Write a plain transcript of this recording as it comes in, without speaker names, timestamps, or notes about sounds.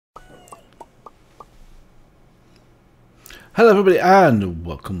Hello everybody and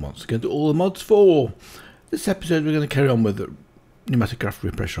welcome once again to All the Mods 4. This episode we're going to carry on with PneumaticCraft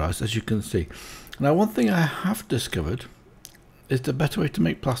repressurized, as you can see. Now one thing I have discovered is the better way to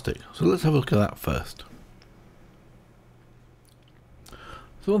make plastic, so let's have a look at that first.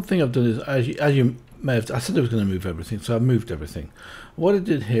 So one thing I've done is, as you may have, I said I was going to move everything, so I've moved everything. What I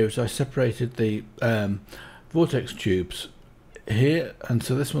did here is I separated the vortex tubes here, and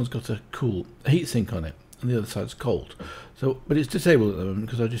so this one's got a cool heat sink on it and the other side's cold. So, but it's disabled at the moment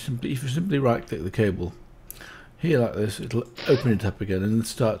because I just simply, if you simply right click the cable here like this, it'll open it up again and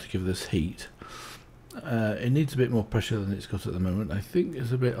start to give this heat. It needs a bit more pressure than it's got at the moment. I think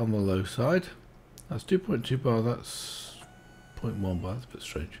it's a bit on the low side. That's 2.2 bar, that's 0.1 bar, that's a bit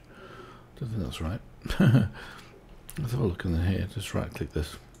strange. Don't think that's right. Let's have a look in here, just right click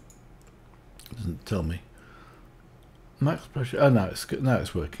this. It doesn't tell me. Max pressure, oh now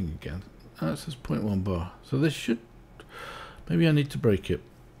it's working again. It says 0.1 bar, so this should, maybe I need to break it.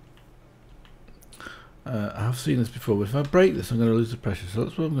 I have seen this before, but if I break this I'm going to lose the pressure, so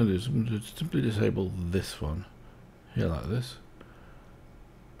that's what I'm going to do. I'm going to simply disable this one here like this.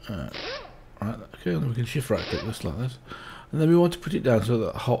 Right, okay, and then we can shift right click this like this, and then we want to put it down so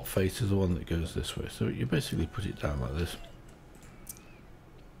that hot face is the one that goes this way, so you basically put it down like this.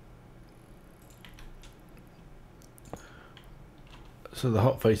 So the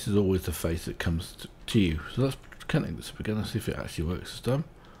hot face is always the face that comes to you. So let's connect this up again and see if it actually works this time.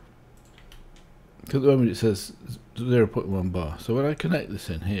 Because at the moment it says 0.1 bar. So when I connect this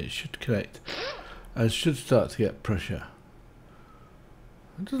in here, it should connect and should start to get pressure.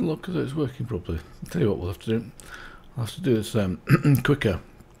 It doesn't look as though it's working properly. I'll tell you what we'll have to do. I'll have to do this quicker.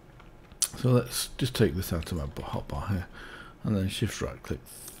 So let's just take this out of my hotbar here and then shift right click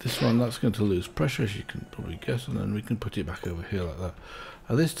this one. That's going to lose pressure, as you can probably guess, and then we can put it back over here like that.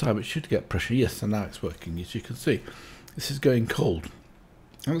 And this time it should get pressure. Yes, and now it's working. As you can see, this is going cold,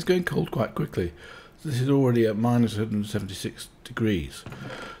 and it's going cold quite quickly. So this is already at minus 176 degrees.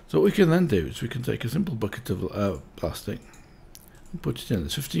 So what we can then do is we can take a simple bucket of plastic and put it in.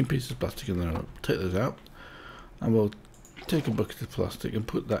 There's 15 pieces of plastic in there. I'll take those out, and we'll take a bucket of plastic and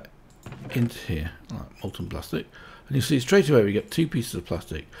put that into here, like molten plastic. And you see straight away we get 2 pieces of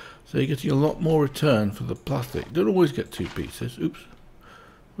plastic, so you're getting a lot more return for the plastic. You don't always get 2 pieces. Oops,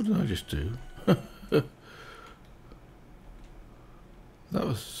 what did I just do? That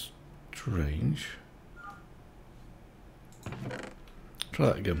was strange. Try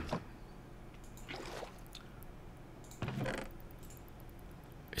that again.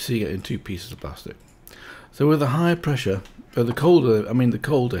 So you're getting 2 pieces of plastic. So with a higher pressure, the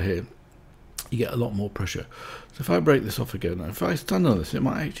colder here, you get a lot more pressure. So if I break this off again, if I stand on this, it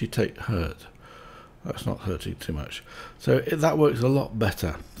might actually hurt. That's not hurting too much. So that works a lot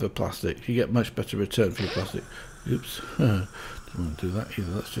better for plastic. You get much better return for your plastic. Oops, didn't want to do that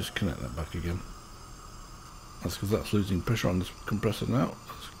either. Let's just connect that back again. That's because that's losing pressure on this compressor now.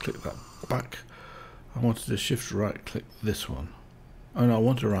 Let's click that back. I wanted to shift right click this one. Oh no, I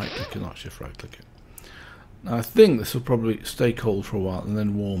want to right click and not shift right click it. Now I think this will probably stay cold for a while and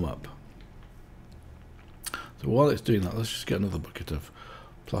then warm up. So while it's doing that, let's just get another bucket of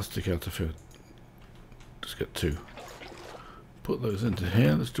plastic out of here. Just get 2. Put those into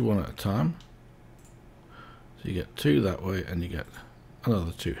here. Let's do one at a time. So you get 2 that way, and you get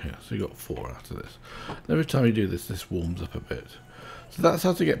another 2 here. So you got 4 out of this. And every time you do this, this warms up a bit. So that's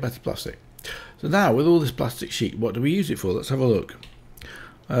how to get better plastic. So now, with all this plastic sheet, what do we use it for? Let's have a look.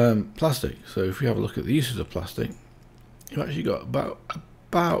 Plastic. So if we have a look at the uses of plastic, you've actually got about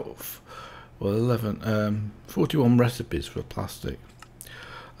 41 recipes for plastic,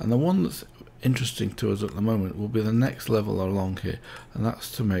 and the one that's interesting to us at the moment will be the next level along here, and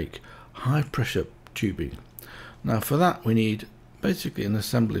that's to make high pressure tubing. Now for that we need basically an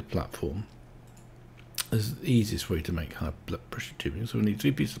assembly platform. This is the easiest way to make high pressure tubing. So we need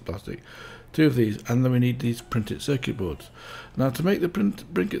 3 pieces of plastic, 2 of these, and then we need these printed circuit boards. Now to make the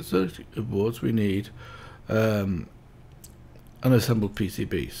printed circuit boards we need unassembled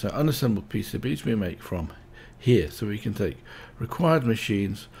PCBs. So unassembled PCBs we make from here. So we can take required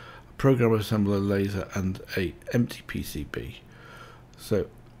machines, a programmer assembler, laser, and a empty PCB. So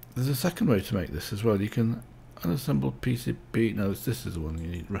there's a second way to make this as well. You can unassembled PCB. No, this is the one you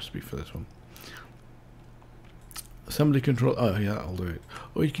need recipe for this one. Assembly control. Oh yeah, I'll do it.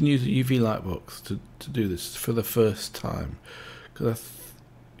 Or you can use a UV light box to do this for the first time, because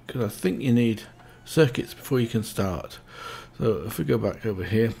I think you need circuits before you can start. So if we go back over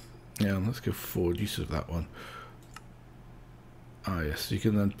here, yeah, let's go forward, use of that one. Ah yes, you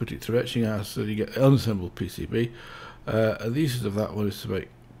can then put it through etching house, so you get unassembled PCB. And the uses of that one is to make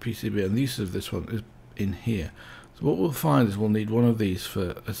PCB, and the uses of this one is in here. So So what we'll find is we'll need one of these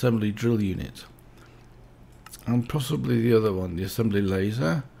for assembly drill unit, and possibly the other one, the assembly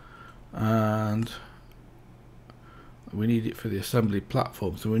laser, and we need it for the assembly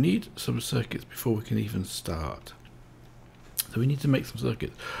platform. So we need some circuits before we can even start. So we need to make some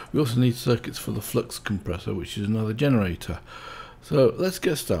circuits. We also need circuits for the flux compressor, which is another generator. So let's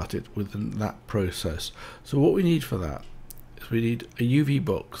get started with that process. So what we need for that is we need a UV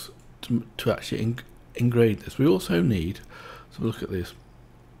box to actually engrade this. We also need, so look at this,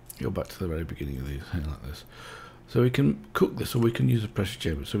 go back to the very beginning of these, like this. So we can cook this, or we can use a pressure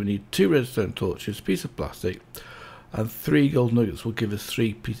chamber. So we need 2 redstone torches, a piece of plastic, and 3 gold nuggets will give us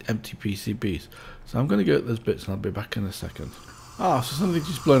 3 empty PCBs. So I'm going to go at those bits and I'll be back in a second. So something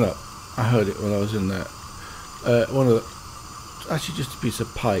just blown up. I heard it when I was in there. Actually just a piece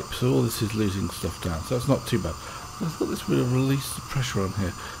of pipe, so all this is losing stuff down, so that's not too bad. I thought this would have released the pressure on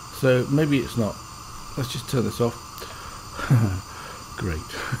here, so maybe it's not. Let's just turn this off. Great.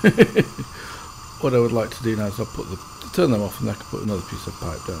 What I would like to do now is turn them off, and I can put another piece of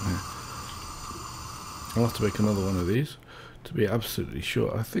pipe down here. I'll have to make another one of these to be absolutely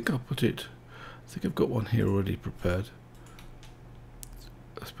sure. I think I've got one here already prepared.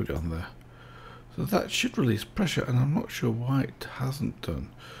 Let's put it on there. So that should release pressure, and I'm not sure why it hasn't done.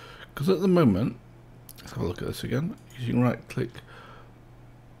 Because at the moment, let's have a look at this again. Using right click,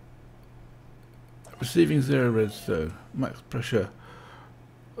 receiving 0 redstone, max pressure.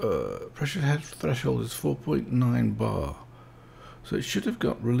 Pressure head threshold is 4.9 bar. So it should have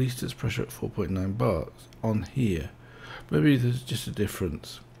got released its pressure at 4.9 bars on here. Maybe there's just a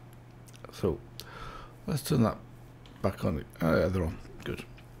difference. So let's turn that back on. Yeah, they're on. Good.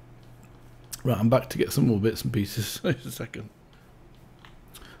 Right, I'm back to get some more bits and pieces. Just a second.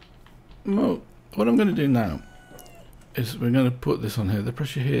 Well, what I'm going to do now is we're going to put this on here. The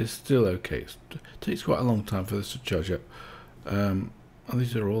pressure here is still okay. It takes quite a long time for this to charge up.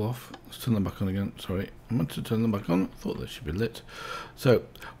 These are all off. Let's turn them back on again. Sorry, I meant to turn them back on. I thought they should be lit. So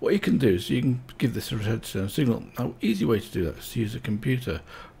what you can do is you can give this a redstone signal. Now, easy way to do that is to use a computer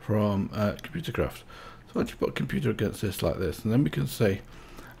from MeGUI. So once you put a computer against this like this, and then we can say,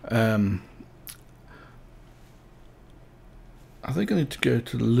 I think I need to go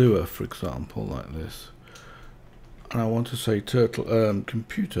to Lua, for example, like this, and I want to say turtle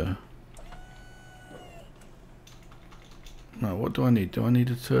computer. Now, what do I need? Do I need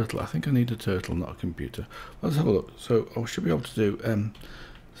a turtle? I think I need a turtle, not a computer. Let's have a look. So I should be able to do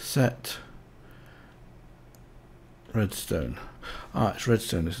set redstone. It's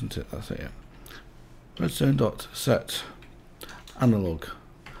redstone, isn't it? That's it. Yeah. Redstone dot set analog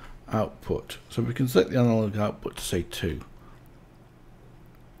output. So we can set the analog output to say 2.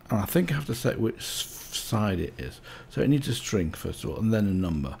 And I think I have to set which side it is. So it needs a string first of all, and then a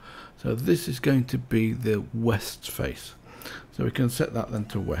number. So this is going to be the west face. So we can set that then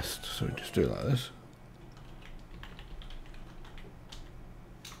to west. So we just do it like this.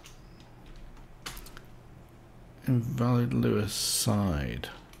 Invalid Lewis side.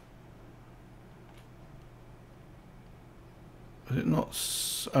 Is it not?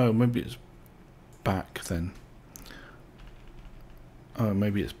 Oh, maybe it's back then. Oh,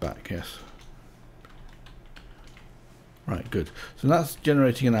 maybe it's back, yes. Right, good. So that's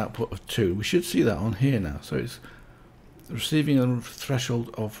generating an output of 2. We should see that on here now. So it's receiving a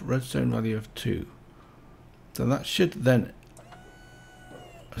threshold of redstone value of 2. So that should then,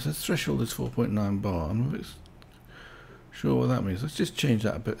 as the threshold is 4.9 bar, I'm not sure what that means. Let's just change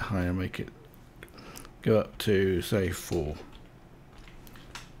that a bit higher, make it go up to say 4.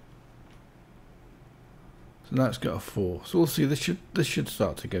 So now it's got a 4. So we'll see this should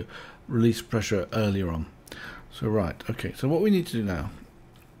start to go release pressure earlier on. So right, okay, so what we need to do now,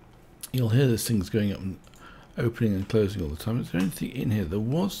 you'll hear this thing's going up and opening and closing all the time. Is there anything in here? There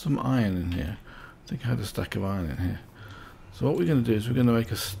was some iron in here. I think I had a stack of iron in here. So what we're going to do is we're going to make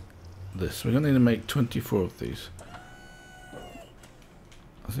this. We're going to need to make 24 of these.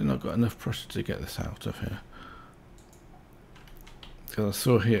 I think I've got enough pressure to get this out of here. So I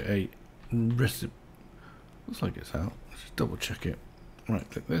saw here a recipe. Looks like it's out. Let's just double check it. Right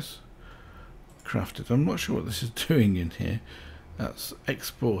click this. Crafted. I'm not sure what this is doing in here. That's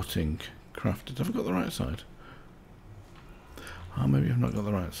exporting. Crafted. Have I got the right side? Maybe I've not got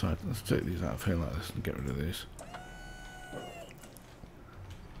the right side. Let's take these out of here like this and get rid of these.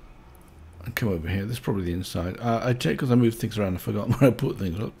 And come over here. This is probably the inside. I checked because I moved things around. I forgot where I put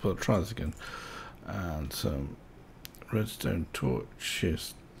things. I'll try this again. And some redstone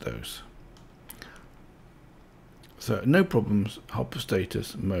torches. Those. So no problems. Hopper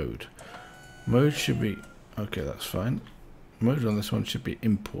status mode. Mode should be okay. That's fine. Mode on this one should be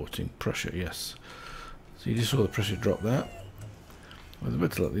importing pressure. Yes. So you just saw the pressure drop there. With a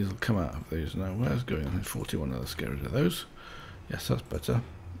bit of luck, these will come out of these now. Where's going on? 41, let's get rid of those. Yes, that's better.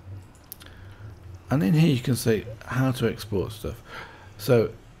 And in here you can say how to export stuff.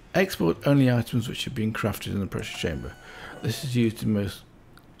 So export only items which have been crafted in the pressure chamber. This is used in most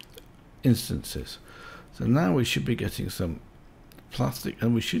instances. So now we should be getting some plastic,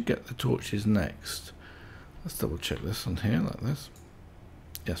 and we should get the torches next. Let's double check this on here like this.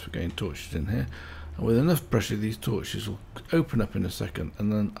 Yes, we're getting torches in here. And with enough pressure, these torches will open up in a second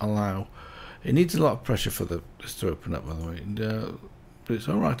and then allow... It needs a lot of pressure for this to open up, by the way. And, but it's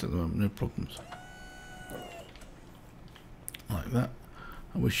alright at the moment, no problems. Like that.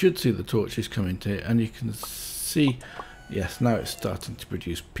 And we should see the torches come into here, and you can see, yes, now it's starting to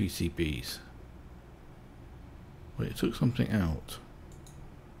produce PCBs. Wait, it took something out.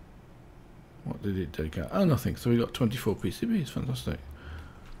 What did it take out? Oh, nothing. So we got 24 PCBs. Fantastic.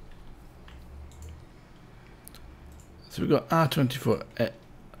 So we've got our 24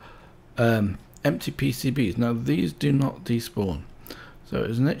 empty PCBs. Now these do not despawn. So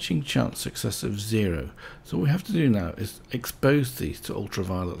it's an etching chance success of 0. So what we have to do now is expose these to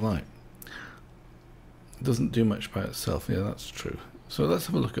ultraviolet light. It doesn't do much by itself. Yeah, that's true. So let's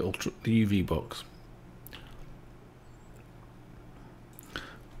have a look at the UV box.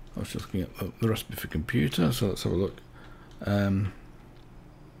 I was just looking at the recipe for computer, so let's have a look.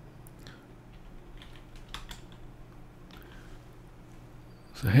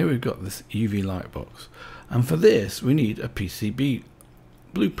 So here we've got this UV light box, and for this we need a PCB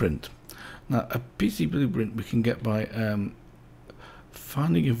blueprint. Now a PCB blueprint we can get by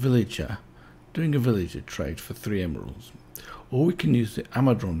finding a villager, doing a villager trade for 3 emeralds, or we can use the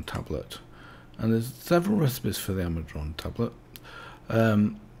amadron tablet, and there's several recipes for the amadron tablet.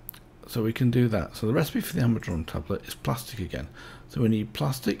 So we can do that. So the recipe for the amadron tablet is plastic again. So we need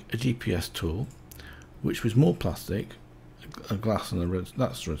plastic, a GPS tool, which was more plastic, a glass and a red.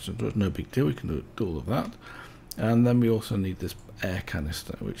 That's no big deal. We can do all of that. And then we also need this air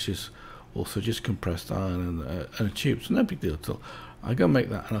canister, which is also just compressed iron and a tube. So no big deal at all. I'll go make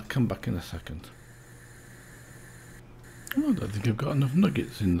that, and I'll come back in a second. Oh, I don't think I've got enough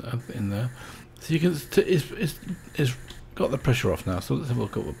nuggets in there. So you can. It's got the pressure off now, so let's have a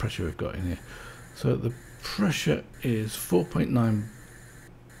look at what pressure we've got in here. So the pressure is 4.9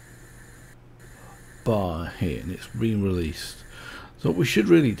 bar here, and it's being released. So what we should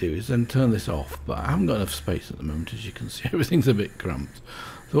really do is then turn this off, but I haven't got enough space at the moment, as you can see. Everything's a bit cramped.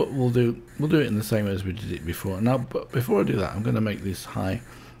 So what we'll do it in the same way as we did it before. Now, but before I do that, I'm going to make this high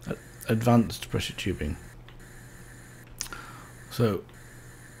advanced pressure tubing. So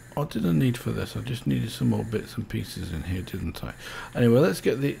what did I need for this? I just needed some more bits and pieces in here, didn't I? Anyway, let's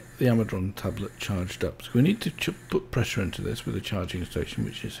get the amadron tablet charged up. So we need to put pressure into this with a charging station,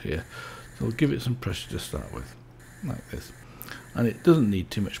 which is here. So we'll give it some pressure to start with, like this. And it doesn't need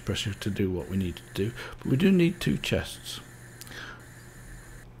too much pressure to do what we need to do, but we do need 2 chests,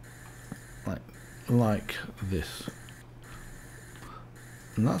 like this.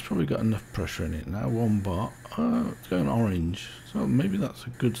 And that's probably got enough pressure in it now. 1 bar. Oh, it's going orange, so maybe that's a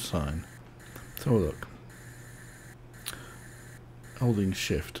good sign. So look. Holding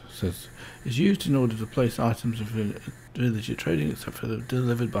shift says is used in order to place items of villager trading, except for they're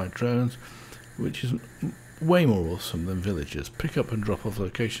delivered by drones, which is way more awesome than villagers. Pick up and drop off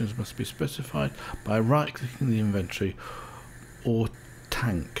locations must be specified by right clicking the inventory or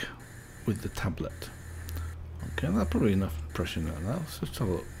tank with the tablet. Okay, that's probably enough pressure in that now. Let's just have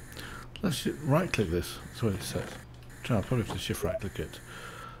a look. Let's right click this. That's what it says. I'll probably have to shift right click it.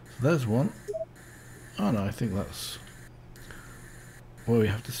 So there's one. Oh no, I think that's where we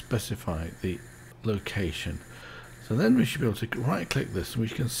have to specify the location. So then we should be able to right click this and we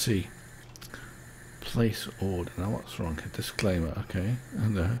can see place order. Now what's wrong? A disclaimer, okay.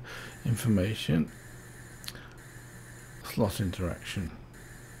 And information. Slot interaction.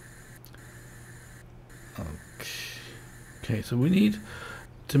 Okay, so we need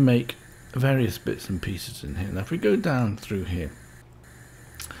to make various bits and pieces in here. Now if we go down through here,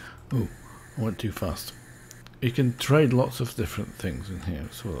 oh, I went too fast. You can trade lots of different things in here.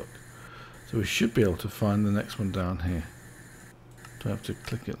 So look, so we should be able to find the next one down here. Do I have to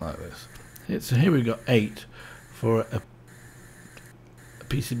click it like this? So here we've got 8 for a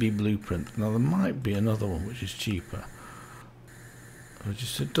PCB blueprint. Now there might be another one which is cheaper. I'll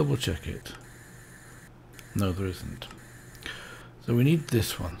just double check it. No, there isn't. So we need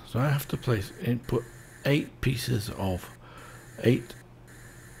this one. So I have to put 8 pieces of 8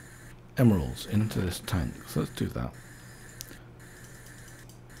 emeralds into this tank. So let's do that.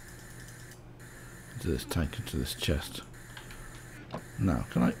 Into this tank, into this chest. Now,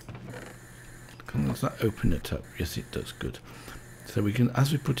 can Does that open it up? Yes, it does. Good. So we can,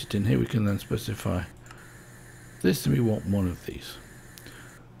 as we put it in here, we can then specify this, and we want one of these.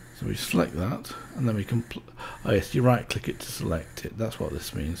 So we select that, and then we can, oh yes, you right click it to select it. That's what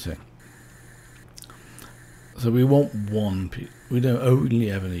this means here. So we want one piece. We don't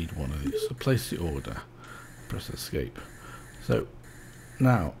only ever need one of these. So place the order, press escape. So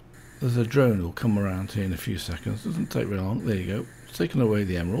now there's a drone that will come around here in a few seconds. Doesn't take very long. There you go. It's taken away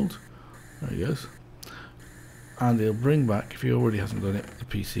the emerald. There he goes. And he'll bring back, if he already hasn't done it, the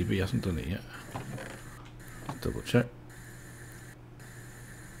PCB hasn't done it yet. Double check.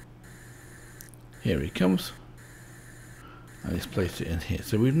 Here he comes. And he's placed it in here.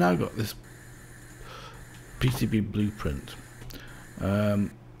 So we've now got this PCB blueprint. I'll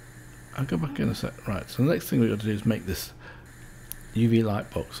go back in a sec. Right, so the next thing we've got to do is make this UV light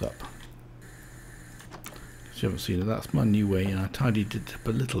box up. If you haven't seen it, that's my new way, and I tidied it up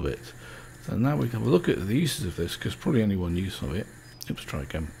a little bit. So now we can have a look at the uses of this, because probably only one use of it. Oops, try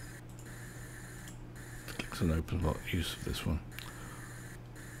again. Clicks and opens what use of this one.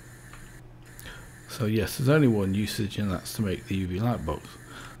 So yes, there's only one usage, and that's to make the UV light box.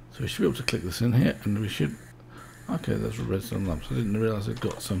 So we should be able to click this in here, and we should. Okay, there's a redstone lamp. So I didn't realise it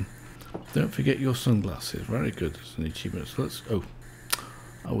got some. Don't forget your sunglasses. Very good. It's an achievement. So let's. Oh,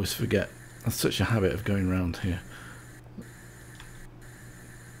 I always forget. That's such a habit of going around here.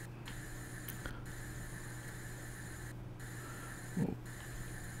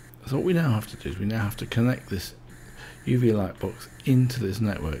 So what we now have to do is we now have to connect this UV light box into this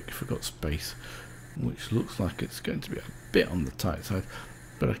network if we've got space, which looks like it's going to be a bit on the tight side,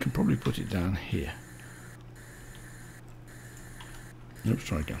 but I can probably put it down here. Let's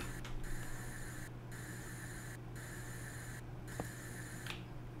try again.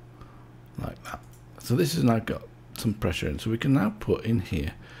 Like that. So this has now got some pressure in, so we can now put in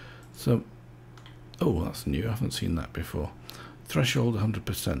here some, oh that's new, I haven't seen that before. Threshold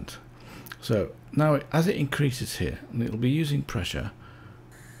 100%. So now as it increases here, and it'll be using pressure,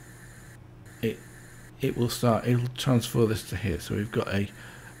 it'll transfer this to here. So we've got a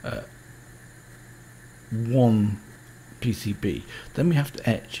one PCB. Then we have to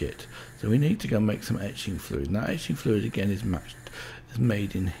etch it. So we need to go make some etching fluid. Now etching fluid again is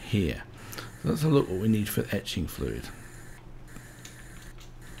made in here. So let's have a look what we need for etching fluid.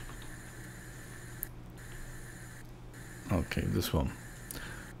 Okay, this one.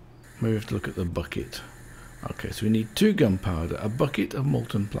 Maybe we have to look at the bucket. Okay, so we need 2 gunpowder, a bucket of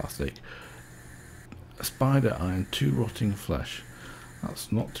molten plastic, a spider iron, 2 rotting flesh. That's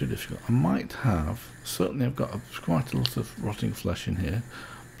not too difficult. I might have, certainly I've got quite a lot of rotting flesh in here.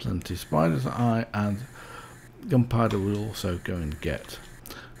 Plenty. Spider's eye and gunpowder will also go and get.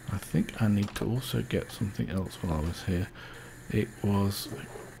 I think I need to also get something else while I was here. It was,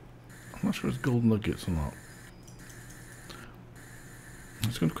 I'm not sure it's gold nuggets or not. I'm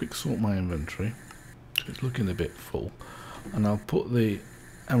just going to quick sort my inventory. It's looking a bit full, and I'll put the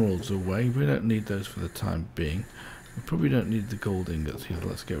emeralds away. We don't need those for the time being. We probably don't need the gold ingots either.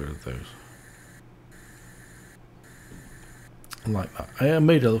 Let's get rid of those. Like that. I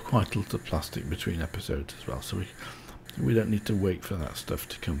made quite a lot of plastic between episodes as well, so we don't need to wait for that stuff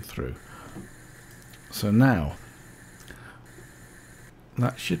to come through. So now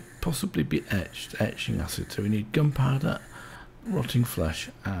that should possibly be etched, etching acid. So we need gunpowder, rotting flesh,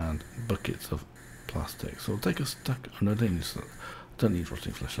 and buckets of plastic. So I'll take a stack. Oh no, don't need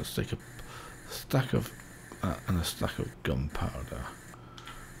rotting flesh. Let's take a stack of that and a stack of gunpowder.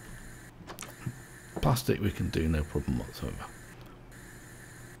 Plastic we can do no problem whatsoever.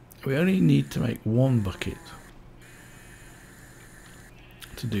 We only need to make 1 bucket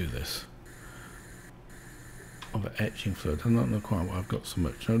to do this of etching fluid. I don't know quite what I've got so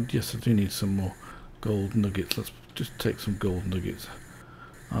much. Oh, yes, I do need some more gold nuggets. Let's just take some gold nuggets.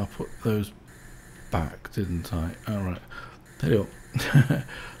 I'll put those back, didn't I? Alright, there you go.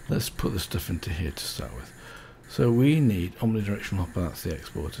 Let's put the stuff into here to start with. So we need omnidirectional hopper. That's the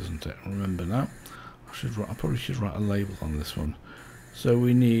export, isn't it? Remember now. I probably should write a label on this one. So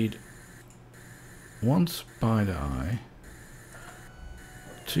we need 1 spider eye,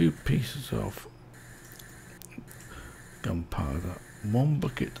 2 pieces of gunpowder, 1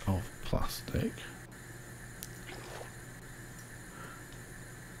 bucket of plastic,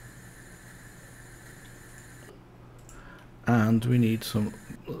 and we need some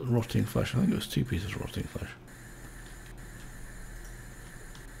rotting flesh. I think it was 2 pieces of rotting flesh.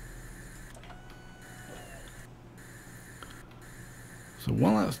 So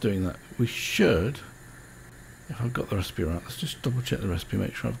while that's doing that, we should, if I've got the recipe right, let's just double check the recipe,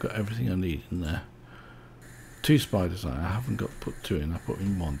 make sure I've got everything I need in there. 2 spiders, I haven't got put 2 in, I put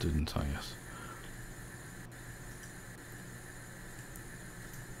in 1, didn't I? Yes.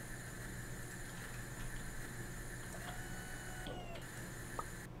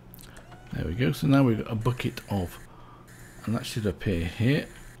 There we go. So now we've got a bucket of, and that should appear here,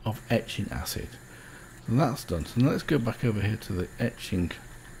 of etching acid. So that's done. So let's go back over here to the etching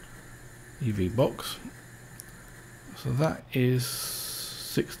UV box. So that is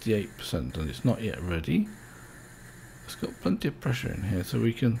 68% and it's not yet ready. It's got plenty of pressure in here, so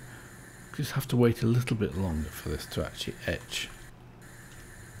we can just have to wait a little bit longer for this to actually etch.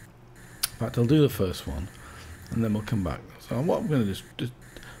 In fact, I'll do the first one and then we'll come back. So what I'm going to do is just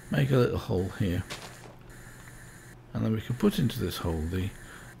make a little hole here, and then we can put into this hole the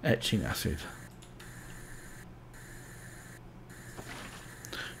etching acid.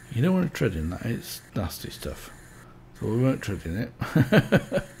 You don't want to tread in that, it's nasty stuff, so we won't tread in it.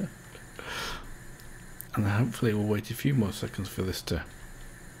 And hopefully we'll wait a few more seconds for this to...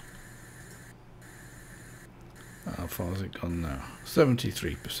 How far has it gone now?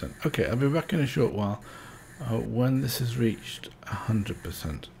 73%. Okay, I'll be back in a short while when this has reached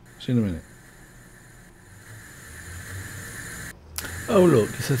 100%. See you in a minute. Oh look,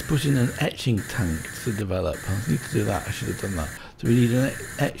 it says put in an etching tank to develop. I need to do that, I should have done that. So we need an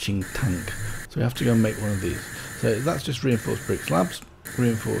etching tank. So we have to go and make one of these. So that's just reinforced brick slabs,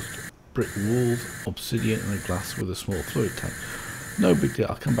 reinforced brick walls, obsidian and a glass with a small fluid tank. No big deal,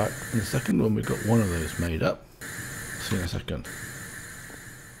 I'll come back in a second when we've got one of those made up. See you in a second.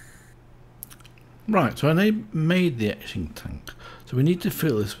 Right, so I made the etching tank. So we need to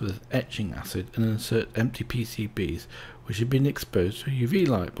fill this with etching acid and insert empty PCBs which have been exposed to a UV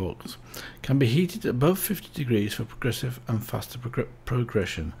light box. Can be heated above 50 degrees for progressive and faster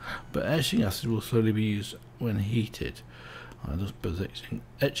progression, but etching acid will slowly be used when heated. I don't suppose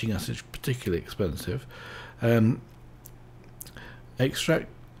etching acid is particularly expensive. Extract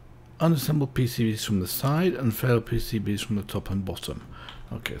unassembled PCBs from the side and failed PCBs from the top and bottom.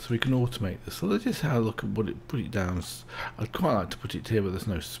 Okay, so we can automate this. So let's just have a look at put it down. I'd quite like to put it here, but there's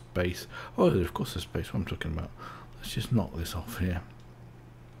no space. Oh, of course there's space. What I'm talking about. Let's just knock this off here.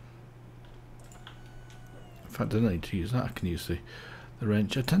 In fact, I don't need to use that. I can use the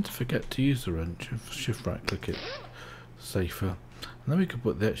wrench. I tend to forget to use the wrench. Shift right click it. Safer. And then we can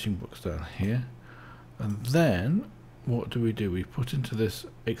put the etching box down here. And then what do? We put into this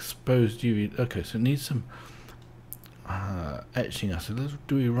exposed UV. Okay, so it needs some etching acid.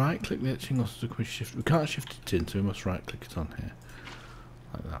 Do we right click the etching, or can we shift? We can't shift it in, so we must right click it on here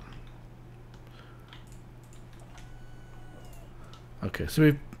like that. Okay, so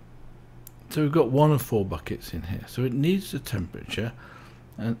we've got one of 4 buckets in here, so it needs the temperature,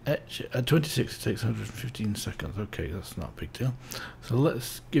 and etch at 26 it takes 115 seconds. Okay, that's not a big deal. So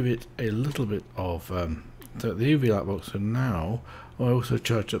let's give it a little bit of the UV light box. So now I also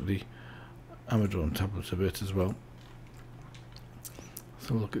charge up the amadron tablet a bit as well.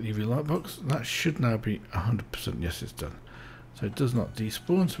 So look at the UV light box. That should now be 100%. Yes, it's done. So it does not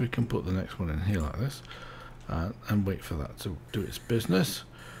despawn, so we can put the next one in here like this, and wait for that to do its business.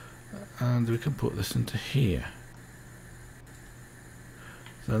 And we can put this into here.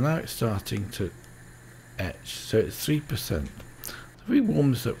 So now it's starting to etch. So it's 3%. So if we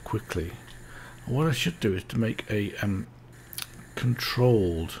warm this up quickly, what I should do is to make a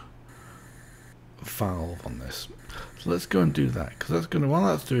controlled valve on this. So let's go and do that, because that's going to, while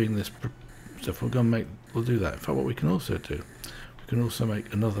that's doing this stuff, we'll do that. In fact, what we can also do, we can also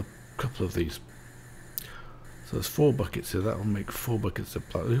make another couple of these. So there's 4 buckets here. That will make 4 buckets of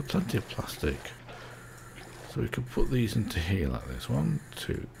plastic. We've got plenty of plastic, so we could put these into here like this. 1,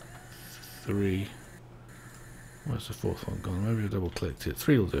 2, 3. Where's the 4th one gone? Maybe I double clicked it.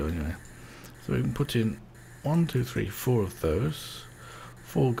 3 will do anyway. So we can put in 1, 2, 3, 4 of those.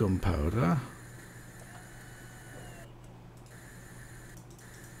 4 gunpowder.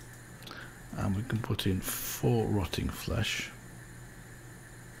 And we can put in 4 rotting flesh.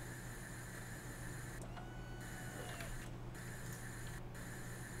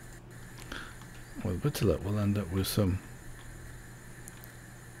 With a bit of luck, we'll end up with some.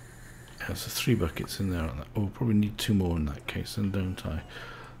 There's 3 buckets in there. Oh, we'll probably need 2 more in that case, then, don't I?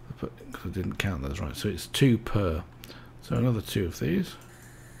 Because I didn't count those right. So it's 2 per. So another 2 of these.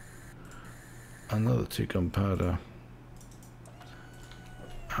 Another 2 gunpowder.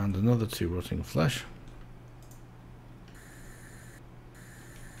 And another 2 rotting flesh.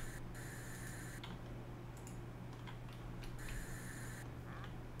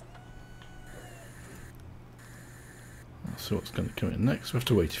 So what's going to come in next? We have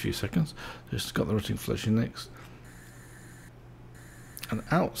to wait a few seconds. Just got the rotting flesh in next. And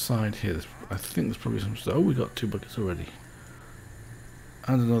outside here, I think there's probably some stuff. Oh, we got 2 buckets already.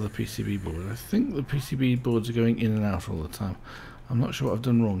 And another PCB board. I think the PCB boards are going in and out all the time. I'm not sure what I've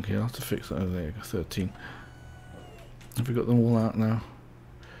done wrong here. I'll have to fix that. Oh, there you go, 13. Have we got them all out now?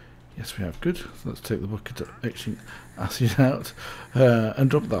 Yes, we have. Good. So let's take the bucket of etching acid out and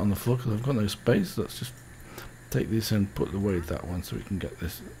drop that on the floor because I've got no space. Let's just take this and put away that one so we can get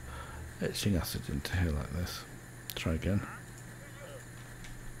this etching acid into here like this. Try again.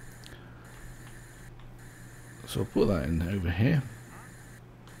 So I'll put that in over here.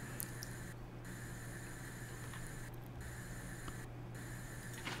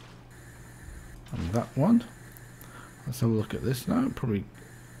 And that one. Let's have a look at this now. Probably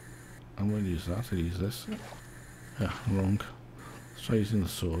I'm going to use that. I'll use this. Yeah, wrong. Let's try using the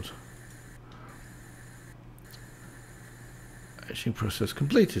sword. Etching process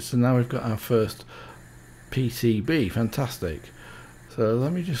completed. So now we've got our first PCB. Fantastic. So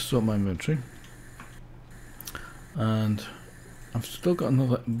let me just sort my inventory. And I've still got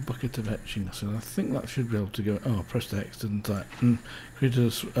another bucket of etching. So I think that should be able to go. Oh, I pressed X, didn't I? Created a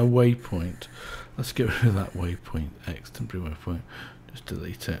waypoint. Let's get rid of that waypoint. X, temporary waypoint. Just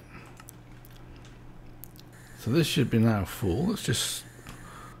delete it. So this should be now full. Let's just.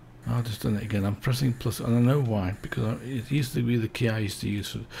 I've just done it again. I'm pressing plus, and I know why, because it used to be the key I used to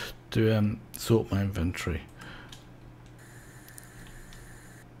use to sort my inventory.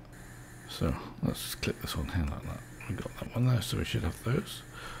 So let's just click this one here like that. We got that one there, so we should have those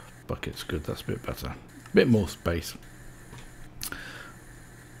buckets. Good, that's a bit better, a bit more space.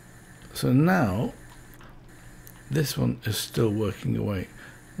 So now this one is still working away.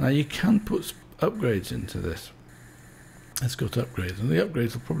 Now you can put upgrades into this. Let's go to upgrades, and the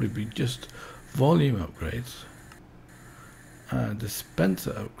upgrades will probably be just volume upgrades,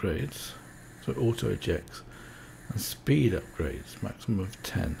 dispenser upgrades, so auto ejects, and speed upgrades, maximum of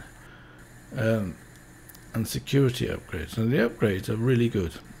 10, and security upgrades. And the upgrades are really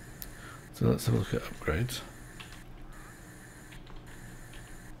good. So let's have a look at upgrades.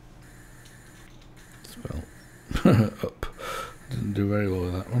 Spell up. Didn't do very well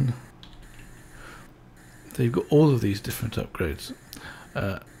with that one. So you've got all of these different upgrades.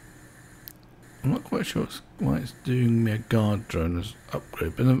 I'm not quite sure why it's doing me a guard drone as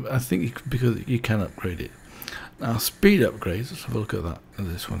upgrade, but I think because you can upgrade it. Now speed upgrades, let's have a look at that.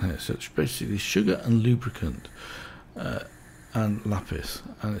 This one here. So it's basically sugar and lubricant and lapis,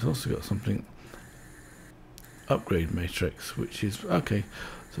 and it's also got something upgrade matrix, which is okay.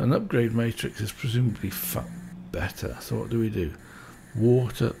 So an upgrade matrix is presumably better. So what do?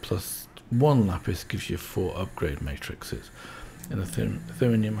 Water plus 1 lapis gives you 4 upgrade matrices in a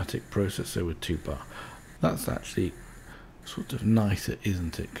thermopneumatic processor with 2 bar. That's actually sort of nicer,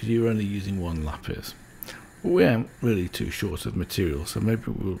 isn't it? Because you're only using 1 lapis. But we aren't really too short of material, so maybe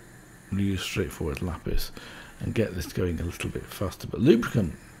we'll use straightforward lapis and get this going a little bit faster. But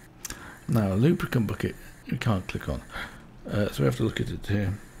lubricant, now a lubricant bucket we can't click on, so we have to look at it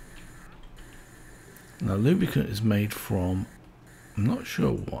here. Now lubricant is made from, I'm not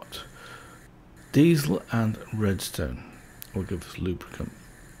sure what. Diesel and redstone will give us lubricant.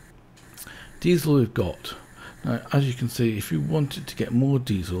 Diesel we've got. Now, as you can see, if you wanted to get more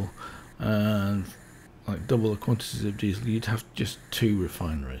diesel and like double the quantities of diesel, you'd have just 2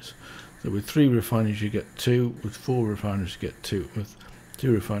 refineries. So with 3 refineries you get 2, with 4 refineries you get 2, with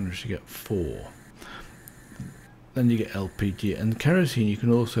 2 refineries you get 4. Then you get LPG, and kerosene you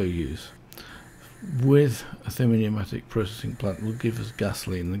can also use. With a thermopneumatic processing plant will give us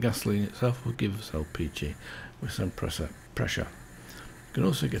gasoline. The gasoline itself will give us LPG with some pressure. You can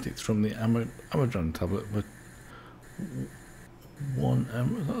also get it from the amadron tablet with 1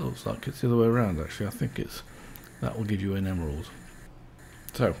 emerald. That looks like it's the other way around actually. I think it's that will give you an emerald.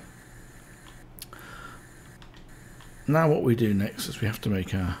 So now what we do next is we have to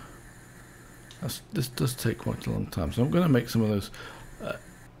make our, this does take quite a long time, so I'm going to make some of those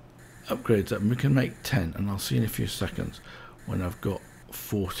upgrades up, and we can make 10, and I'll see in a few seconds when I've got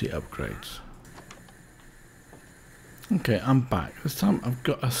 40 upgrades. Okay, I'm back. This time I've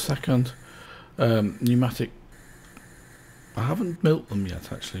got a second pneumatic. I haven't built them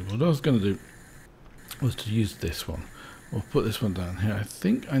yet actually. What I was going to do was to use this one. We'll put this one down here. I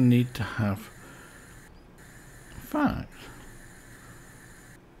think I need to have, in fact,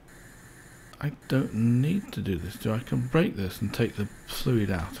 I don't need to do this, do I? I can break this and take the fluid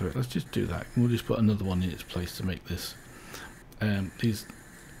out of it. Let's just do that. We'll just put another one in its place to make this these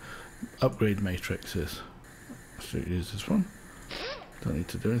upgrade matrices. So use this one. Don't need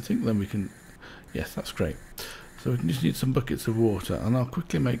to do anything. Then we can, yes, that's great. So we can just need some buckets of water, and I'll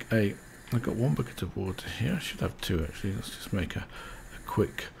quickly make a, I've got 1 bucket of water here. I should have 2 actually. Let's just make a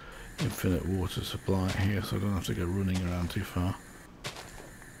quick infinite water supply here so I don't have to go running around too far.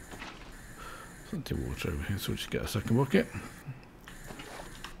 Plenty of water over here, so we'll just get a second bucket.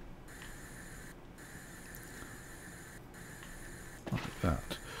 Like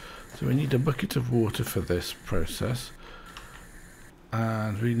that. So we need a bucket of water for this process,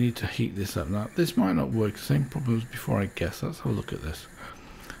 and we need to heat this up. Now this might not work, same problem as before, I guess. Let's have a look at this.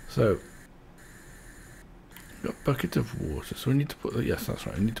 So we've got a bucket of water, so we need to put the, yes, that's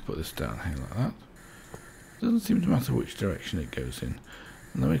right, we need to put this down here like that. It doesn't seem to matter which direction it goes in.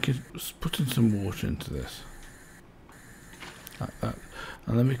 And then we can put in some water into this like that,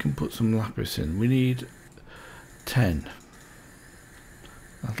 and then we can put some lapis in. We need 10.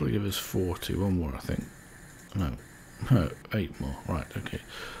 That'll give us 40. One more, I think. No, 8 more. Right, okay.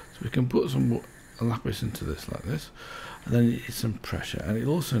 So we can put some lapis into this like this, and then it needs some pressure, and it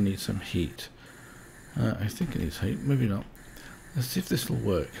also needs some heat. I think it needs heat, maybe not. Let's see if this will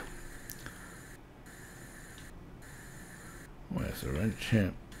work. Where's the wrench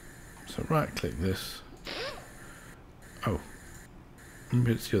here? So right click this. Oh,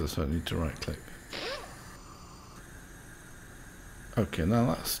 maybe it's the other side. I need to right click. Okay, now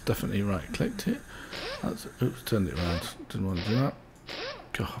that's definitely right clicked it. That's, oops, turned it around. Didn't want to do that.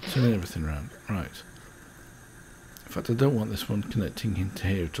 God, I'm turning everything around. Right. In fact, I don't want this one connecting into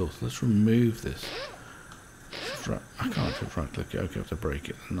here at all. So let's remove this. I can't just right click it. Okay, I have to break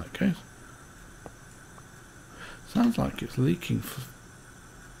it in that case. Sounds like it's leaking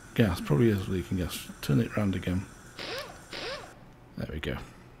gas. Probably is leaking gas. Turn it round again. There we go.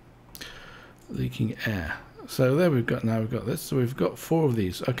 Leaking air. So there we've got, now we've got this. So we've got 4 of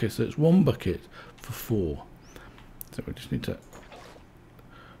these. Okay, so it's 1 bucket for 4. So we just need to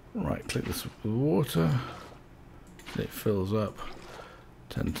right click this with water. It fills up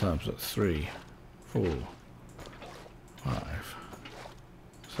 10 times. That's 3, 4, 5,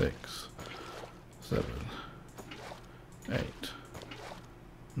 6, 7, 8,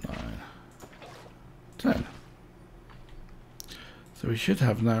 9, 10. So we should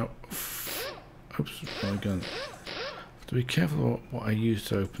have now. Oops, again. Have to be careful what I use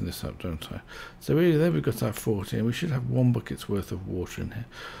to open this up, don't I? So really, there we've got our 40, and we should have 1 bucket's worth of water in here.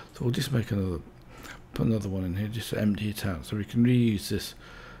 So we'll just make put another one in here, just to empty it out, so we can reuse this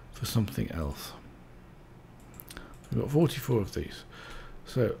for something else. We've got 44 of these.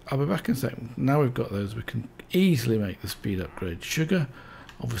 So I'll be back in a second. Now we've got those, we can easily make the speed upgrade. Sugar,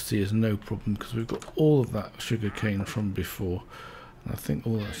 obviously, is no problem because we've got all of that sugar cane from before. And I think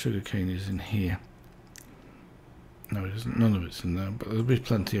all that sugar cane is in here. No, it isn't. None of it's in there, but there'll be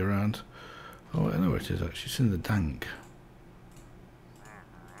plenty around. Oh, I know where it is actually. It's in the tank.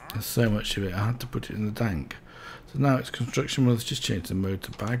 There's so much of it, I had to put it in the tank. So now it's construction mode. Let's just change the mode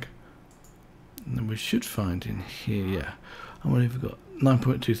to bag. And then we should find in here, yeah. And what have we got?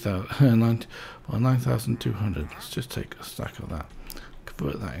 9,200. Let's just take a stack of that.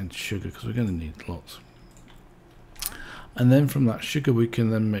 Convert that into sugar because we're going to need lots. And then from that sugar we can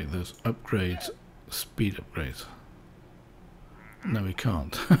then make those upgrades, speed upgrades. No, we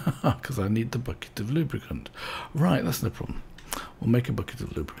can't, because I need the bucket of lubricant. Right, that's no problem. We'll make a bucket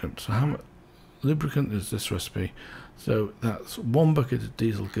of lubricant. So how much lubricant is this recipe? So that's 1 bucket of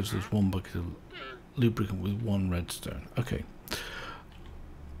diesel gives us 1 bucket of lubricant with 1 redstone. Okay.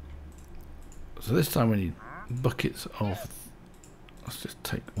 So this time we need buckets of, let's just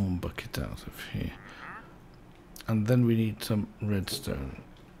take 1 bucket out of here. And then we need some redstone.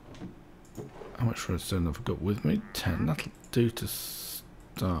 How much redstone have I got with me? 10. That'll do to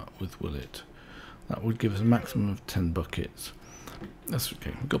start with, will it? That would give us a maximum of 10 buckets. That's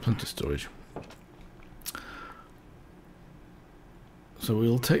okay. We've got plenty of storage. So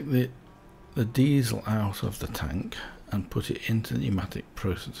we'll take the diesel out of the tank and put it into the pneumatic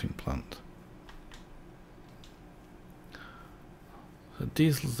processing plant. So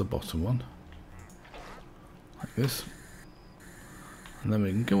diesel's the bottom one. Like this, and then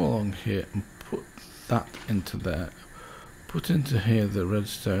we can go along here and put that into there, put into here the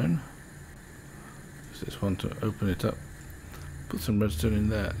redstone. Use this one to open it up, put some redstone in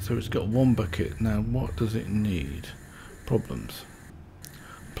there, so it's got 1 bucket. Now what does it need? Problems.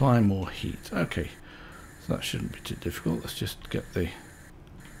 Apply more heat. Okay, so that shouldn't be too difficult. Let's just get the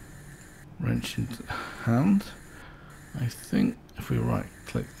wrench into hand. I think if we right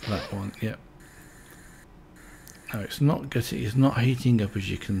click that one, yep. Now it's not heating up, as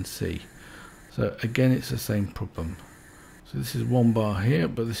you can see. So again, it's the same problem. So this is 1 bar here,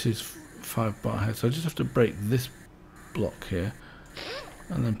 but this is 5 bar here. So I just have to break this block here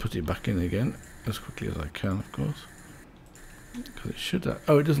and then put it back in again as quickly as I can, of course. Because it should.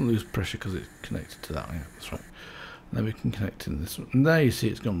 Oh, it doesn't lose pressure because it's connected to that. Yeah, that's right. And then we can connect in this one. And there you see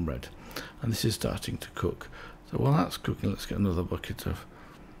it's gone red, and this is starting to cook. So while that's cooking, let's get another bucket of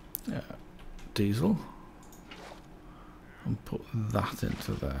diesel. And put that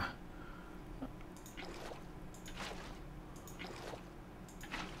into there.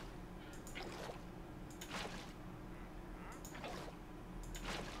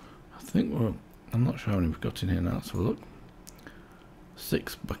 think I'm not sure how many we've got in here now. Let's have a look.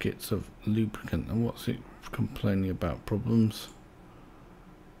 6 buckets of lubricant. And what's it complaining about? Problems?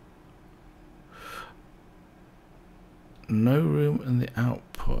 No room in the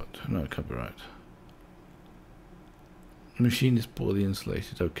output. No, it can't be right. The machine is poorly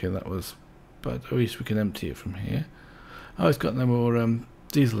insulated. Okay, that was... But at least we can empty it from here. Oh, it's got no more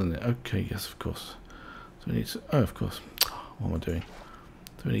diesel in it. Okay, yes, of course. So we need to... Oh, of course. What am I doing?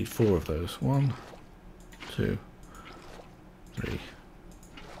 So we need 4 of those. 1, 2, 3,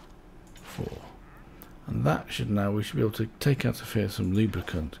 4. And that should now... We should be able to take out of here some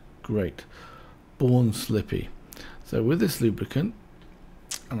lubricant. Great. Born Slippy. So with this lubricant...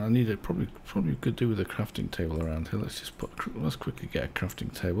 And I need it, probably could do with a crafting table around here. Let's quickly get a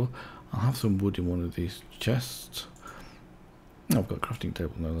crafting table. I'll have some wood in one of these chests. Oh, I've got a crafting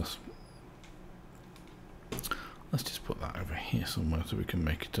table, no less. Let's just put that over here somewhere so we can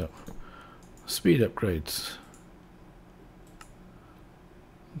make it up. Speed upgrades.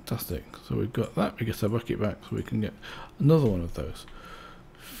 Fantastic. So we've got that. We get our bucket back so we can get another one of those.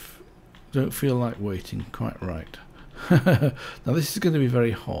 Don't feel like waiting. Quite right. Now this is going to be very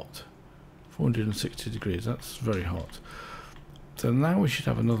hot. 460 degrees. That's very hot. So now we should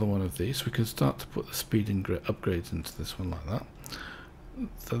have another one of these. We can start to put the speed and upgrades into this one like that.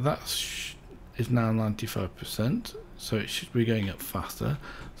 So that is now 95%. So it should be going up faster.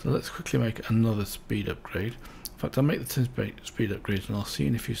 So let's quickly make another speed upgrade. In fact, I'll make the 10 speed upgrades and I'll see you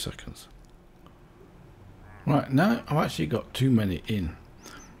in a few seconds. Right, now I've actually got too many in.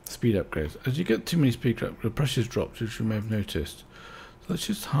 Speed upgrades. As you get too many speed upgrades, the pressure's dropped, which you may have noticed. So let's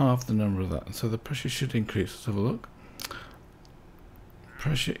just halve the number of that, and so the pressure should increase. Let's have a look.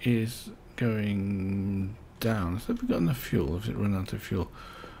 Pressure is going down. So have we got enough fuel? Has it run out of fuel?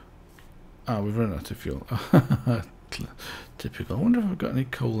 Ah, we've run out of fuel. Typical. I wonder if I've got any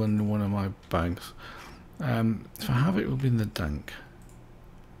coal in one of my bags. If I have, it will be in the tank.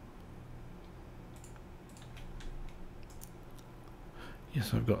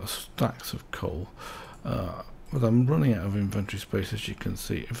 Yes, I've got stacks of coal, but I'm running out of inventory space, as you can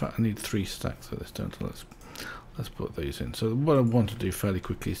see. In fact, I need 3 stacks of this, don't I? Let's put these in. So what I want to do fairly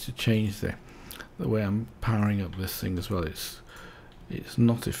quickly is to change the way I'm powering up this thing as well. It's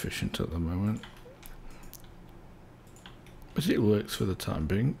not efficient at the moment, but it works for the time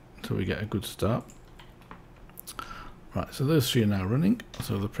being until we get a good start. Right, so those 3 are now running,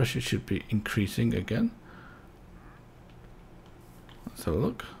 so the pressure should be increasing again. Let's have a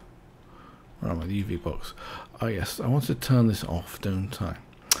look. Where am I? The UV box. Oh yes, I want to turn this off, don't I?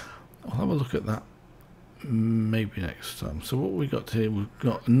 I'll have a look at that maybe next time. So what we got here, we've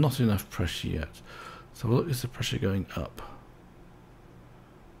got not enough pressure yet. So look, is the pressure going up?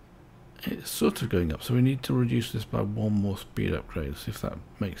 It's sort of going up, so we need to reduce this by 1 more speed upgrade, see if that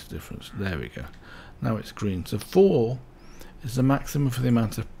makes a difference. There we go. Now it's green. So 4 is the maximum for the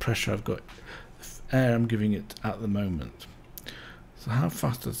amount of pressure I've got, air I'm giving it at the moment. So how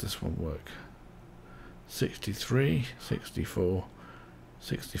fast does this one work? 63, 64,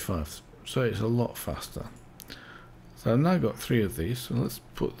 65. So it's a lot faster. So I've now got 3 of these. So let's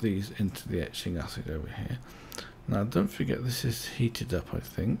put these into the etching acid over here. Now don't forget this is heated up, I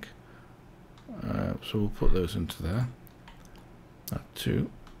think. So we'll put those into there. 2.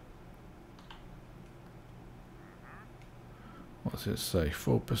 What's it say?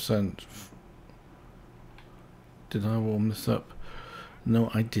 4%. Did I warm this up?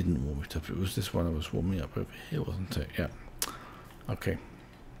 No, I didn't warm it up. It was this one I was warming up over here, wasn't it? Yeah. Okay.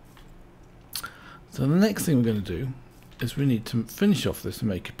 So the next thing we're going to do is we need to finish off this and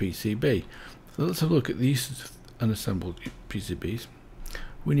make a PCB. So let's have a look at these unassembled PCBs.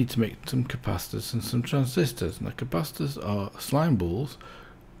 We need to make some capacitors and some transistors. Now capacitors are slime balls,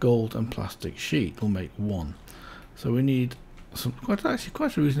 gold and plastic sheet will make 1. So we need some quite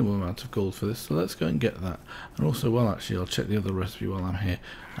a reasonable amount of gold for this, so let's go and get that. And also, well, actually I'll check the other recipe while I'm here,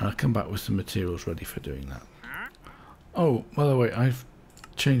 and I'll come back with some materials ready for doing that. Oh, by the way, I've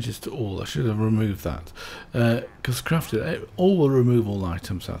changed this to all. I should have removed that because crafted all will remove all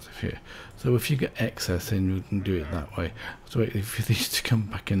items out of here. So if you get excess in, we can do it that way. So wait for these to come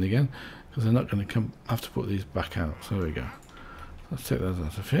back in again, because they're not going to have to put these back out. So there we go. Let's take those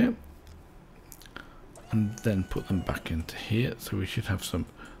out of here and then put them back into here. So we should have some.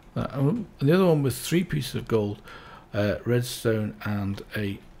 And the other one was 3 pieces of gold, redstone, and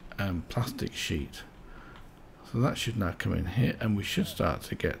a plastic sheet. So that should now come in here, and we should start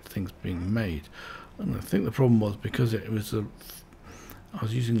to get things being made. And I think the problem was because I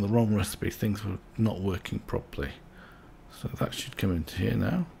was using the wrong recipe, things were not working properly. So that should come into here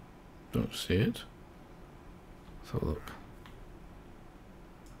now. Don't see it. So look.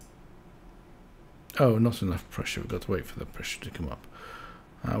 Oh, not enough pressure. We've got to wait for the pressure to come up.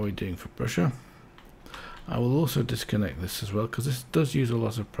 How are we doing for pressure? I will also disconnect this as well, because this does use a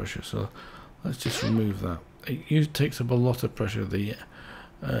lot of pressure. So let's just remove that. It takes up a lot of pressure,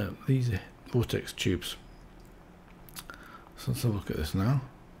 these vortex tubes. So let's have a look at this now.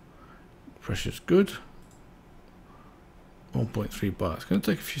 Pressure's good. 1.3 bar. It's going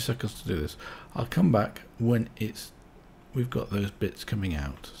to take a few seconds to do this. I'll come back when we've got those bits coming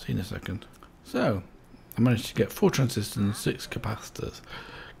out. See you in a second. So I managed to get 4 transistors and 6 capacitors.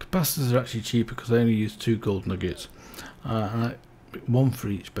 Capacitors are actually cheaper because I only use 2 gold nuggets. One for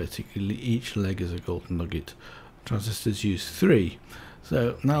each, basically. Each leg is a golden nugget. Transistors use 3.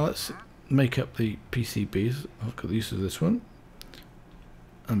 So now let's make up the PCBs. Look at the use of this one.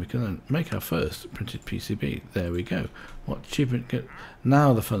 And we can then make our first printed PCB. There we go. What cheaper?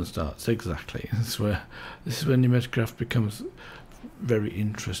 Now the fun starts. Exactly. This is where MeGUIcraft becomes very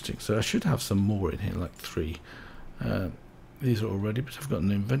interesting. So I should have some more in here, like 3. These are all ready, but I've got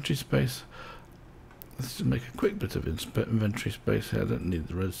no inventory space. Let's just make a quick bit of inventory space here. I don't need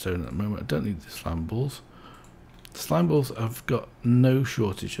the redstone at the moment. I don't need the slime balls. The slime balls, I've got no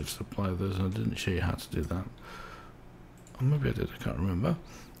shortage of supply of those, and I didn't show you how to do that. Or maybe I did, I can't remember.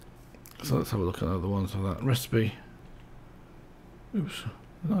 So let's have a look at other ones of that recipe. Oops,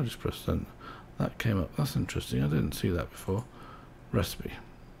 I just pressed then. That came up. That's interesting. I didn't see that before. Recipe.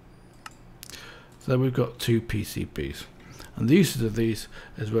 So we've got 2 PCBs. And the uses of these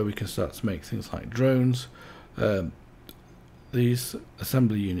is where we can start to make things like drones, these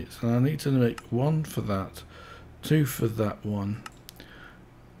assembly units. And I need to make 1 for that, 2 for that one,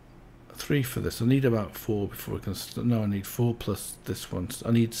 3 for this. I need about 4 before we can start. No, I need 4 plus this one.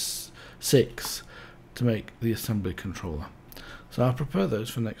 I need 6 to make the assembly controller. So I'll prepare those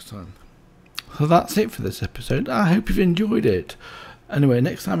for next time. So that's it for this episode. I hope you've enjoyed it. Anyway,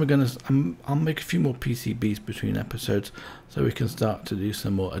 next time I'll make a few more PCBs between episodes so we can start to do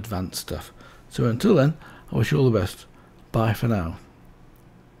some more advanced stuff. So until then, I wish you all the best. Bye for now.